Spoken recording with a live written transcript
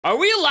Are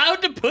we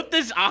allowed to put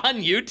this on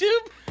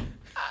YouTube?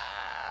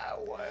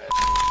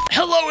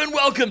 Hello and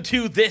welcome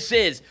to This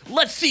Is.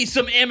 Let's see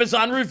some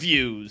Amazon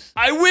reviews.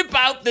 I whip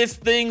out this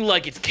thing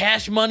like it's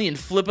cash money and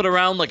flip it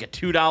around like a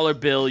 $2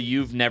 bill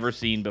you've never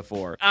seen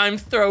before. I'm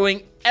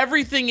throwing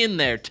everything in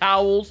there.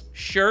 Towels,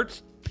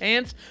 shirts,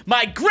 pants,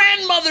 my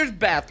grandmother's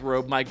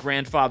bathrobe, my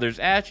grandfather's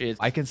ashes.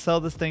 I can sell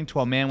this thing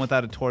to a man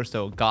without a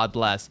torso. God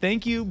bless.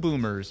 Thank you,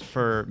 boomers,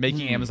 for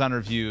making Amazon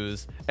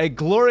reviews a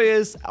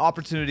glorious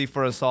opportunity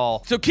for us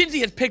all. So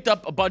Kinsey has picked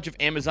up a bunch of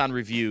Amazon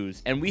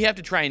reviews, and we have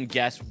to try and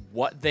guess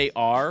what they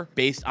are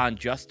based on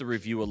just the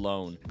review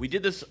alone. We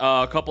did this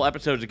a couple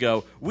episodes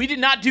ago. We did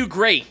not do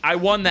great. I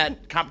won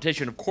that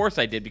competition. Of course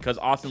I did, because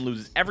Austin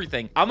loses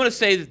everything. I'm going to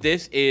say that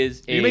this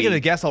is You're making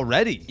a guess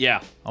already?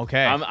 Yeah.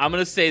 Okay. I'm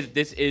going to say that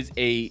this is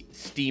a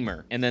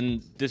steamer, and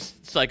then this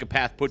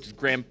psychopath puts his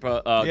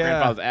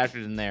grandfather's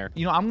ashes in there.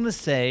 You know, I'm going to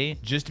say,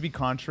 just to be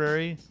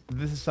contrary,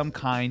 this is some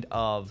kind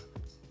of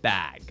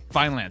bag.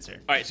 Final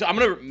answer. All right, so I'm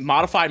going to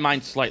modify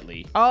mine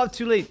slightly. Oh,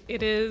 too late.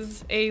 It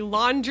is a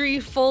laundry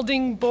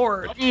folding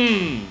board.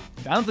 I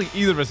don't think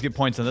either of us get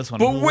points on this one.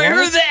 But where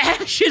are the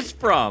ashes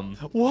from?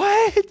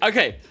 What?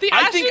 Okay. The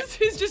ashes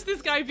is just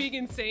this guy being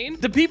insane.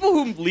 The people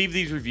who leave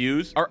these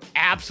reviews are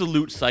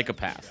absolute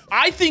psychopaths.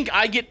 I think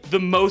I get the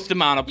most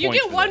amount of points.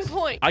 You get 1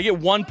 point. I get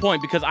 1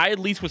 point because I at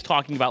least was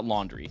talking about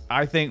laundry.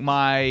 I think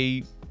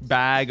my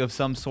bag of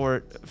some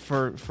sort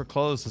for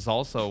clothes is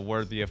also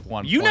worthy of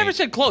 1 point. You never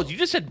said clothes. You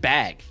just said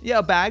bag. Yeah,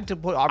 a bag to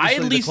put, obviously,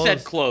 I at least the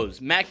said clothes.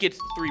 Matt gets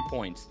 3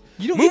 points.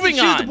 You don't Moving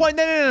get to choose on. the point.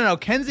 No.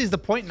 Kenzie's the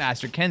point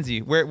master.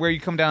 Kenzie, where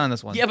you come down on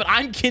this one? Yeah, but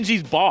I'm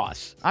Kinsey's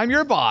boss. I'm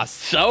your boss.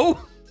 So?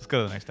 Let's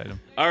go to the next item.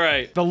 All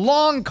right. The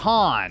long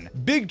con.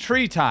 Big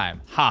tree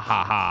time. Ha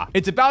ha ha.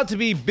 It's about to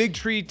be big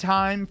tree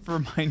time for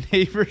my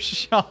neighbor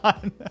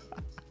Sean.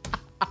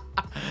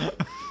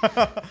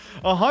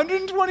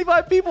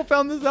 125 people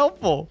found this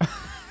helpful.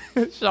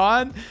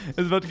 Sean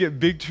is about to get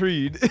big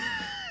treed.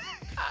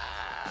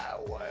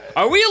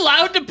 Are we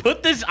allowed to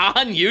put this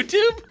on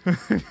YouTube?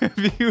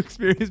 Have you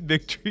experienced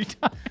big tree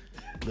time?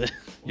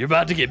 You're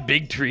about to get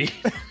big tree.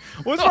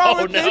 What's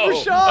wrong with neighbor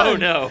Sean? Oh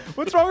no.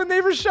 What's wrong with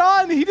neighbor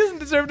Sean? He doesn't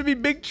deserve to be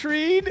big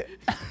treed.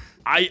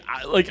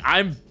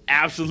 I'm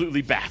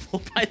absolutely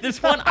baffled by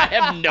this one. I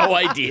have no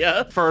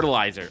idea.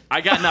 Fertilizer.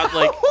 I got not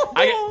like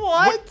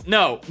What?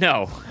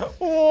 No.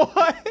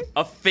 What?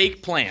 A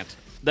fake plant.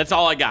 That's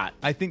all I got.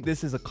 I think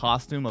this is a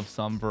costume of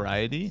some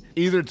variety.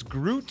 Either it's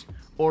Groot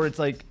or it's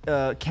like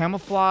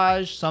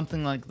camouflage,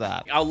 something like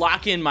that. I'll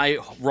lock in my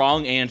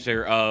wrong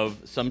answer of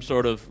some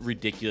sort of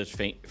ridiculous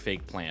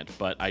fake plant,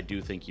 but I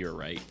do think you're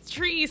right.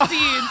 Tree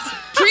seeds.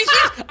 Tree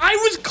seeds? I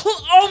was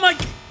close. Oh my.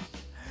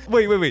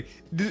 Wait.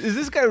 Is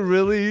this guy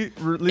really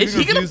leaving Is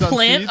he gonna reviews on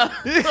plant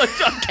seeds?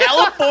 a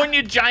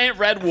California giant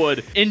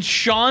redwood in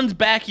Sean's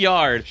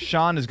backyard?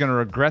 Sean is gonna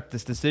regret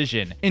this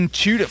decision in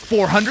 2 to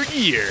 400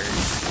 years.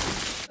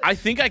 I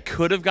think I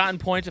could have gotten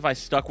points if I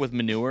stuck with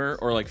manure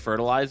or like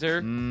fertilizer.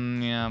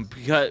 Yeah.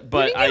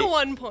 But You get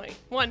 1 point.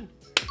 1.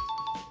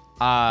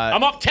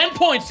 I'm up 10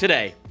 points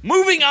today.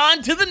 Moving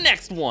on to the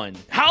next one.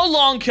 How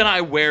long can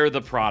I wear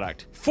the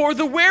product? For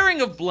the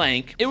wearing of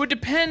blank, it would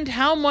depend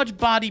how much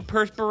body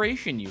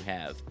perspiration you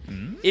have.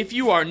 If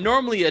you are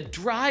normally a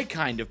dry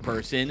kind of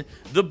person,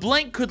 the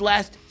blank could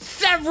last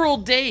several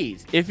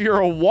days. If you're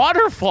a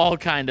waterfall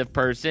kind of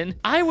person,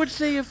 I would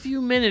say a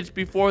few minutes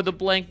before the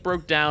blank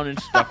broke down and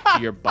stuck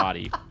to your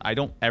body. I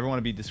don't ever want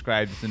to be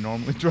described as a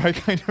normally dry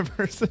kind of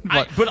person.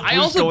 But I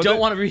also don't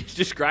want to be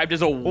described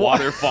as a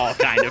waterfall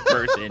kind of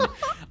person.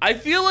 I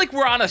feel like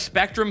we're on a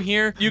spectrum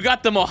here. You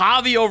got the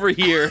Mojave over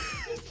here.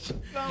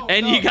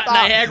 You got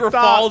Niagara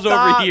Falls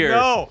over here.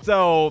 No.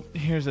 So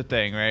here's the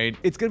thing, right?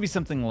 It's gonna be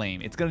something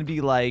lame. It's gonna be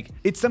like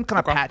it's some kind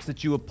of patch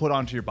that you would put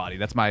onto your body.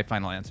 That's my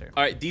final answer.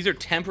 All right, these are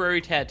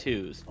temporary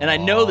tattoos, and I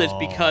know this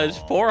because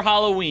for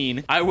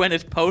Halloween I went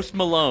as Post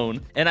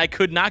Malone, and I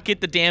could not get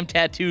the damn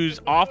tattoos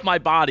off my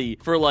body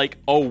for like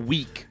a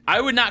week. I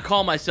would not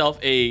call myself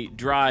a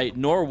dry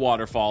nor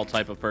waterfall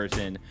type of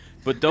person,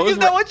 but those. Is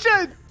that what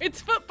should?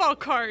 It's football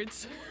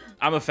cards.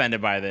 I'm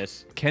offended by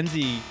this.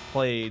 Kenzie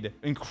played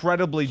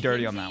incredibly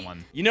dirty on that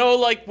one. You know,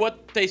 like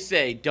what they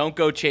say, don't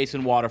go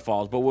chasing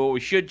waterfalls, but what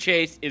we should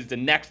chase is the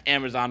next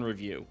Amazon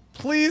review.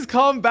 Please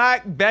come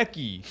back,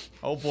 Becky.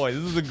 Oh boy,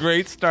 this is a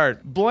great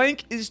start.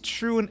 Blank is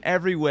true in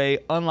every way,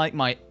 unlike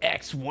my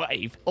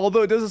ex-wife.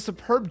 Although it does a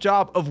superb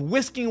job of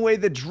whisking away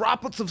the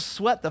droplets of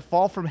sweat that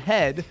fall from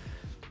head,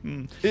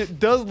 it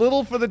does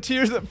little for the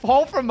tears that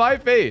fall from my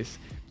face.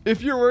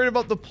 If you're worried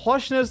about the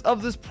plushness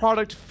of this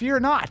product, fear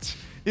not.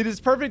 It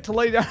is perfect to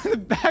lay down in the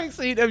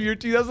backseat of your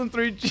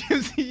 2003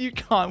 GMC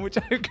Yukon, which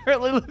I'm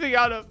currently living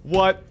out of.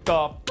 What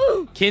the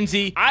f?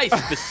 Kinsey, I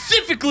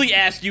specifically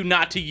asked you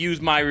not to use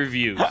my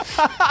reviews.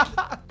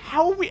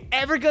 How are we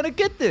ever gonna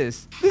get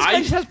this? This guy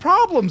just has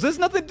problems. This has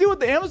nothing to do with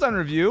the Amazon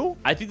review.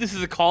 I think this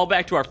is a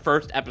callback to our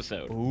first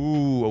episode.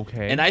 Ooh,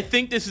 okay. And I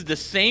think this is the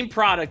same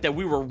product that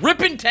we were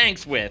ripping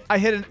tanks with. I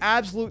hit an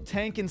absolute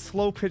tank in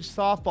slow pitch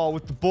softball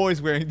with the boys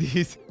wearing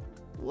these.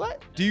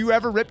 What? Do you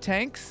ever rip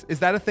tanks? Is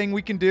that a thing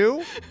we can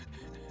do?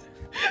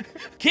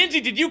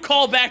 Kinsey, did you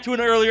call back to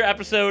an earlier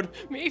episode?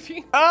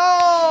 Maybe.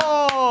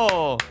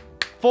 Oh!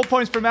 Full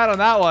points for Matt on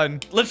that one.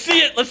 Let's see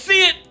it. Let's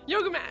see it.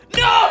 Yoga mat.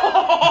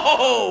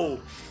 No!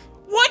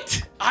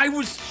 What? I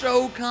was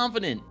so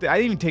confident. I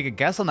didn't even take a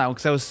guess on that one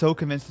because I was so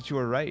convinced that you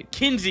were right.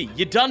 Kinsey,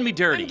 you done me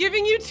dirty. I'm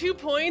giving you 2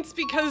 points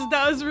because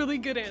that was a really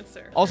good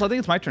answer. Also, I think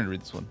it's my turn to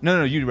read this one.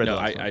 No, you read the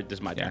last one. This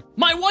is my turn.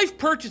 My wife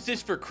purchased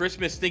this for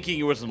Christmas thinking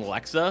it was an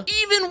Alexa.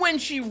 Even when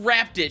she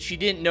wrapped it, she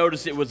didn't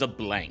notice it was a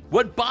blank.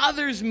 What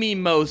bothers me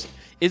most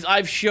is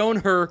I've shown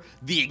her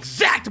the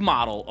exact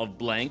model of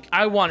blank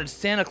I wanted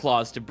Santa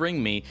Claus to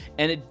bring me,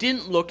 and it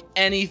didn't look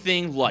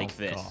anything like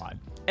this. God.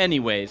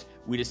 Anyways,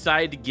 we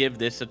decided to give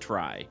this a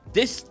try.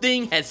 This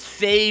thing has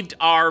saved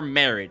our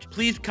marriage.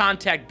 Please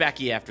contact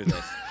Becky after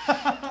this.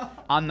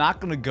 I'm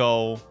not gonna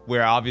go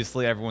where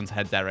obviously everyone's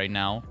head's at right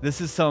now. This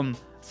is some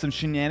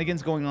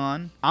shenanigans going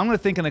on. I'm gonna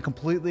think in a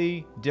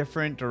completely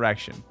different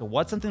direction. So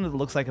what's something that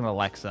looks like an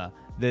Alexa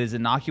that is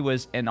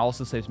innocuous and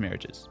also saves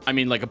marriages? I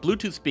mean, like a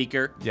Bluetooth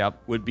speaker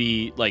would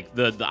be like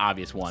the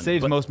obvious one.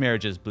 Saves most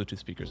marriages, Bluetooth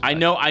speakers. I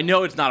know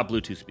it's not a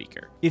Bluetooth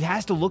speaker. It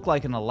has to look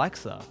like an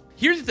Alexa.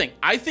 Here's the thing.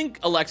 I think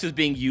Alexa's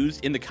being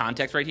used in the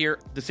context right here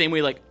the same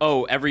way like,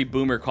 oh, every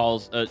boomer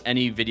calls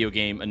any video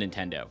game a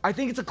Nintendo. I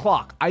think it's a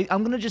clock.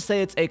 I'm gonna just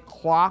say it's a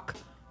clock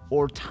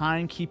or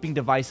timekeeping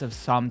device of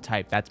some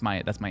type. That's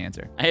my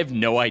answer. I have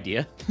no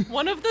idea.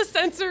 One of the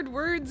censored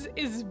words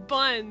is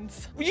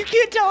buns. You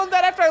can't tell him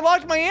that after I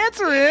locked my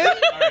answer in.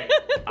 All right.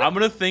 I'm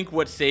going to think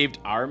what saved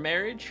our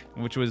marriage.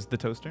 Which was the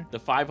toaster? The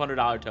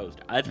 $500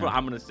 toaster. That's what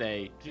I'm going to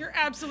say. You're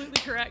absolutely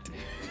correct.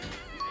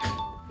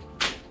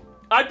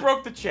 I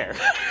broke the chair.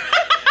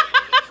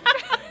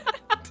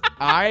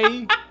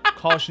 I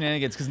call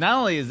shenanigans because not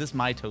only is this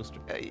my toaster,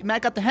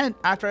 Matt got the hint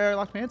after I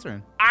locked my answer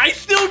in. I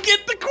still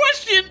get the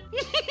question.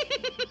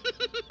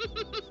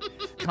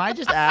 Can I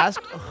just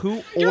ask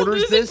who You're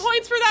orders losing this?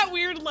 points for that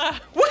weird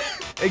laugh.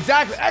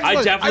 Exactly. Excellent.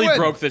 I definitely win.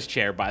 broke this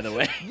chair, by the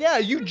way. Yeah,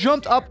 you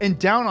jumped up and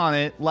down on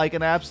it like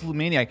an absolute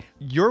maniac.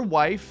 Your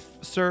wife,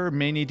 sir,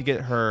 may need to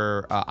get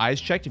her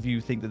eyes checked if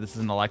you think that this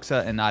is an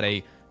Alexa and not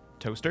a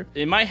toaster.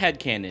 In my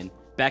headcanon,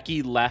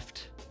 Becky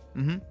left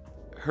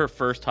her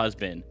first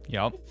husband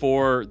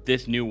for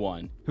this new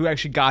one. Who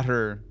actually got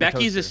her the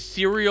Becky's a toaster.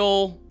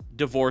 serial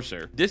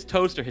divorcer. This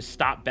toaster has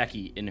stopped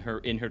Becky in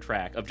her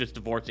track of just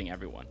divorcing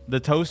everyone. The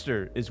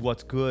toaster is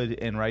what's good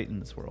and right in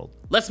this world.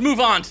 Let's move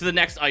on to the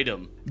next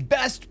item.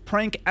 Best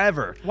prank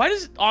ever. Why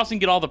does Austin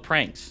get all the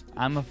pranks?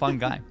 I'm a fun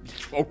guy.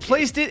 Okay.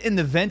 Placed it in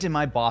the vent in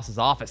my boss's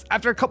office.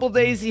 After a couple of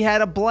days, he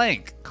had a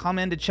blank. Come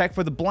in to check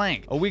for the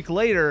blank. A week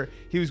later,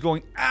 he was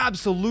going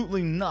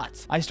absolutely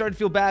nuts. I started to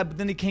feel bad, but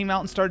then he came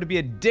out and started to be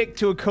a dick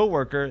to a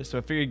coworker, so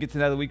I figured he'd get to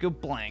another week of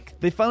blank.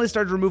 They finally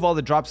started to remove all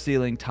the drop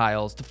ceiling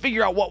tiles to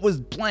figure out what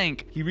was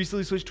blank. He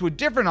recently switched to a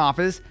different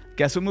office.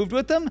 Guess what moved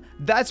with him?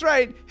 That's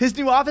right. His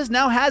new office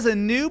now has a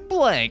new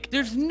blank.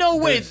 There's no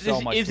way There's so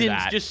this much to isn't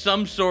that. just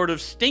some sort of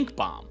stink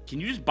bomb.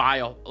 Can you just buy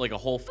a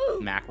whole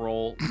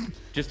mackerel,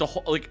 just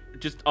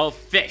a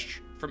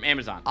fish from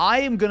Amazon?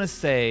 I am gonna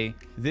say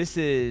this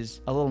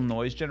is a little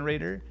noise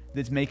generator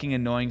that's making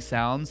annoying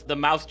sounds. The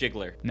mouse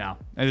jiggler. No,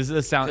 this is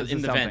a sound. It's In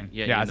a the sound vent. thing.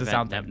 Yeah, it's a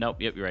sound thing.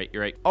 Nope. Yep, you're right.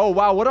 You're right. Oh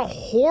wow, what a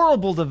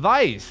horrible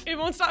device. It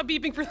won't stop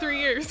beeping for 3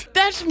 years.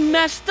 That's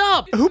messed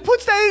up. Who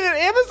puts that in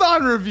an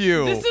Amazon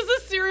review? This is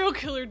a serial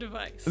killer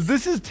device.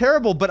 This is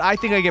terrible, but I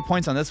think I get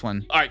points on this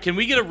one. All right, can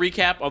we get a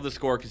recap of the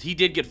score? Because he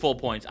did get full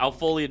points. I'll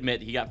fully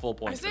admit he got full I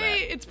points for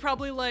say that. it's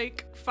probably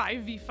like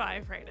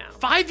 5v5 right now.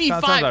 5v5.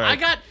 Sounds about right. I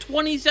got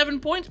 27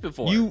 points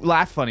before. You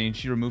laughed funny and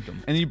she removed them.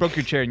 And then you broke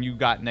your chair and you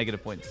got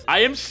negative points. I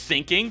am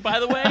sinking, by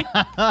the way.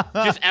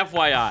 Just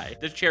FYI.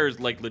 This chair is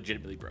like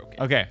legitimately broken.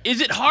 Okay.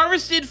 Is it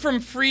harvested from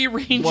free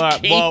range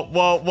What?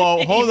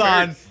 Whoa, hold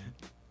on.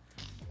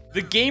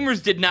 The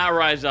gamers did not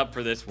rise up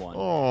for this one.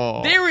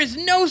 Oh. There is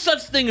no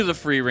such thing as a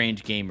free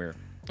range gamer,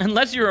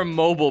 unless you're a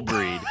mobile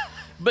breed.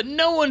 But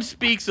no one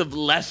speaks of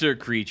lesser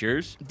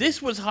creatures.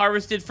 This was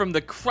harvested from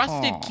the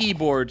crusted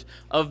keyboards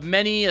of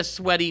many a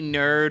sweaty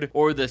nerd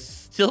or the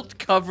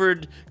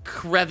silt-covered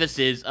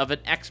crevices of an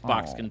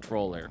Xbox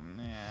controller.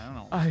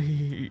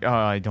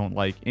 I don't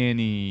like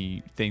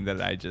anything that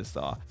I just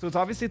saw. So it's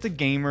obviously it's a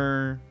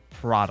gamer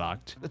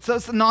product. It's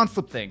a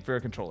non-slip thing for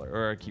a controller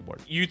or a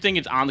keyboard. You think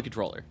it's on the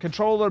controller?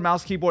 Controller,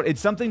 mouse, keyboard. It's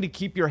something to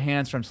keep your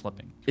hands from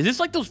slipping. Is this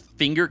like those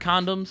finger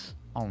condoms?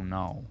 Oh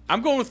no.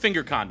 I'm going with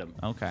finger condom.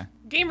 Okay.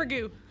 Gamer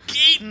goo.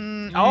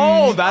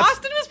 Oh, that's.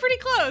 Austin was pretty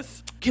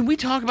close. Can we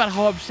talk about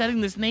how upsetting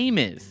this name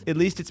is? At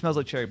least it smells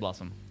like cherry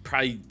blossom.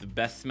 Probably the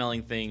best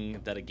smelling thing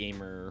that a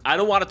gamer... I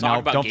don't want to talk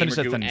about don't gamer finish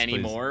that goo sentence, please.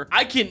 anymore.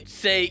 I can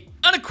say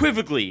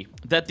unequivocally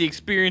that the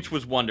experience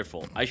was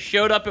wonderful. I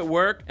showed up at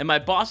work and my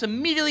boss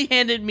immediately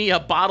handed me a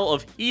bottle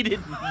of heated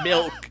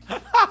milk.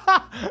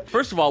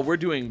 First of all, we're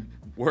doing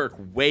work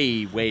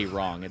way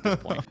wrong at this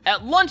point.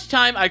 At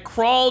lunchtime, I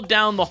crawled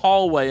down the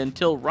hallway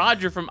until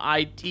Roger from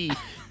IT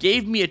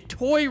gave me a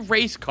toy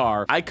race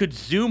car I could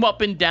zoom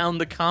up and down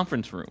the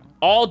conference room.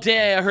 All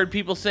day I heard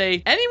people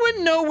say,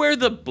 anyone know where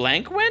the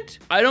blank went?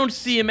 I don't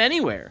see him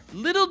anywhere.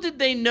 Little did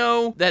they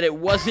know that it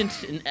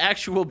wasn't an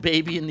actual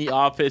baby in the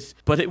office,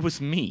 but it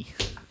was me.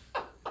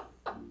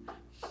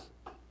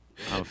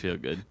 I don't feel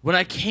good. When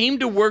I came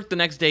to work the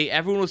next day,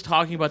 everyone was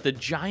talking about the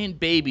giant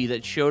baby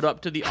that showed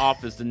up to the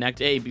office the next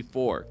day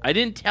before. I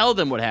didn't tell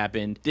them what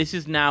happened. This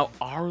is now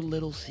our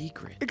little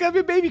secret. It gotta be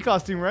a baby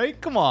costume, right?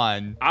 Come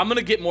on. I'm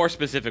gonna get more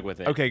specific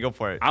with it. Okay, go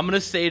for it. I'm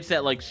gonna say it's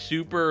that like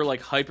super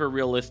like hyper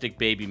realistic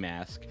baby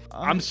mask.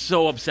 I'm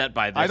so upset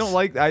by this. I don't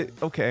like.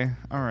 Okay,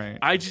 all right.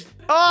 I just.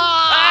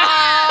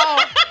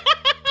 Oh!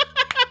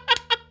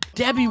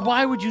 Debbie,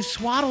 why would you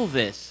swaddle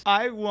this?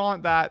 I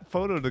want that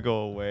photo to go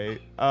away.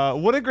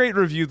 What a great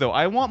review, though.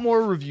 I want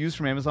more reviews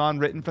from Amazon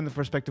written from the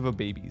perspective of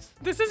babies.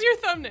 This is your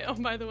thumbnail,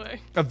 by the way.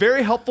 A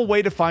very helpful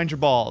way to find your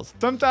balls.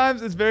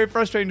 Sometimes it's very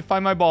frustrating to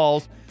find my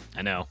balls.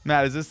 I know.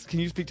 Matt, can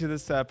you speak to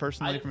this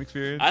personally from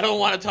experience? I don't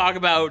want to talk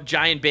about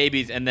giant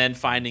babies and then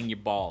finding your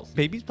balls.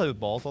 Babies play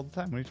with balls all the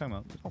time. What are you talking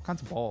about? All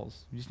kinds of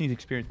balls. You just need to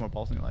experience more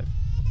balls in your life.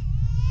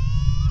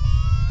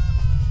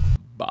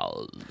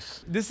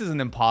 Balls. This is an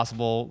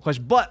impossible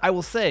question, but I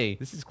will say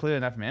this is clearly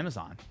not from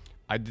Amazon.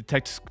 I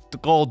detect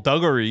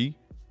skullduggery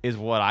is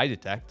what I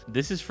detect.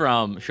 This is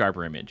from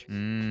Sharper Image.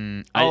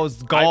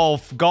 It's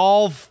golf.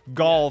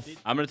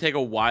 I'm gonna take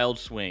a wild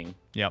swing.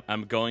 Yep.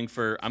 I'm going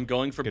for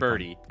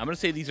birdie. I'm gonna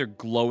say these are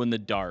glow in the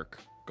dark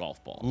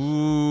golf balls.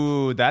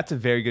 Ooh, that's a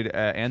very good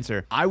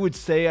answer. I would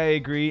say I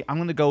agree. I'm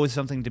gonna go with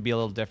something to be a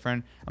little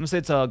different. I'm gonna say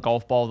it's a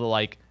golf ball that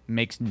like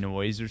makes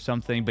noise or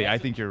something, but I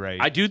think you're right.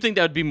 I do think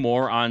that would be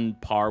more on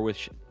par with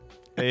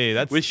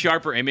with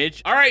Sharper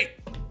Image. All right,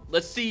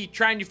 let's see.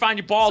 Trying to find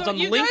your balls on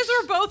the links. You guys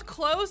were both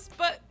close,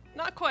 but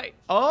not quite.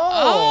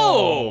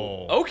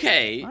 Oh,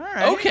 okay. All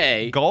right.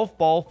 Okay. Golf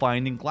ball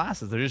finding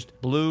glasses. They're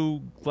just blue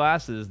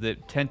glasses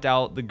that tint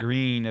out the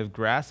green of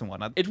grass and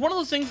whatnot. It's one of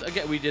those things,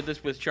 again, we did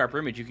this with Sharper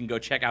Image. You can go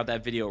check out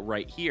that video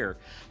right here.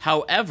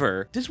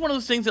 However, this is one of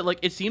those things that, like,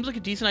 it seems like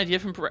a decent idea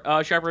from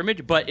Sharper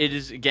Image, but it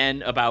is,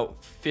 again,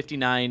 about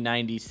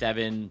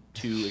 $59.97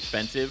 too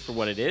expensive for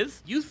what it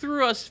is. You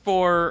threw us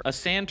for a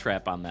sand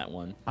trap on that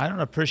one. I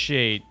don't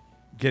appreciate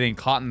getting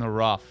caught in the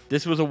rough.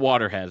 This was a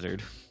water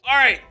hazard. All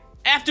right.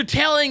 After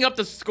tallying up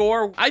the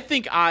score, I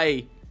think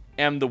I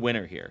am the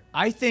winner here.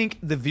 I think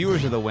the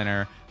viewers are the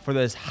winner for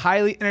this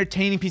highly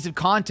entertaining piece of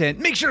content.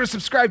 Make sure to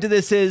subscribe to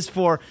This Is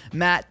for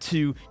Matt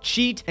to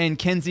cheat and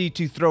Kenzie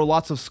to throw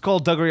lots of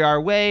skullduggery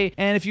our way.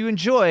 And if you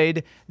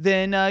enjoyed,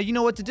 then you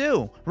know what to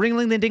do.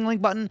 Ring-a-ling the ding-a-ling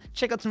button.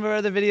 Check out some of our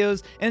other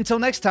videos. And until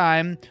next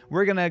time,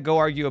 we're going to go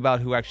argue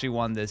about who actually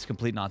won this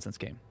complete nonsense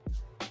game.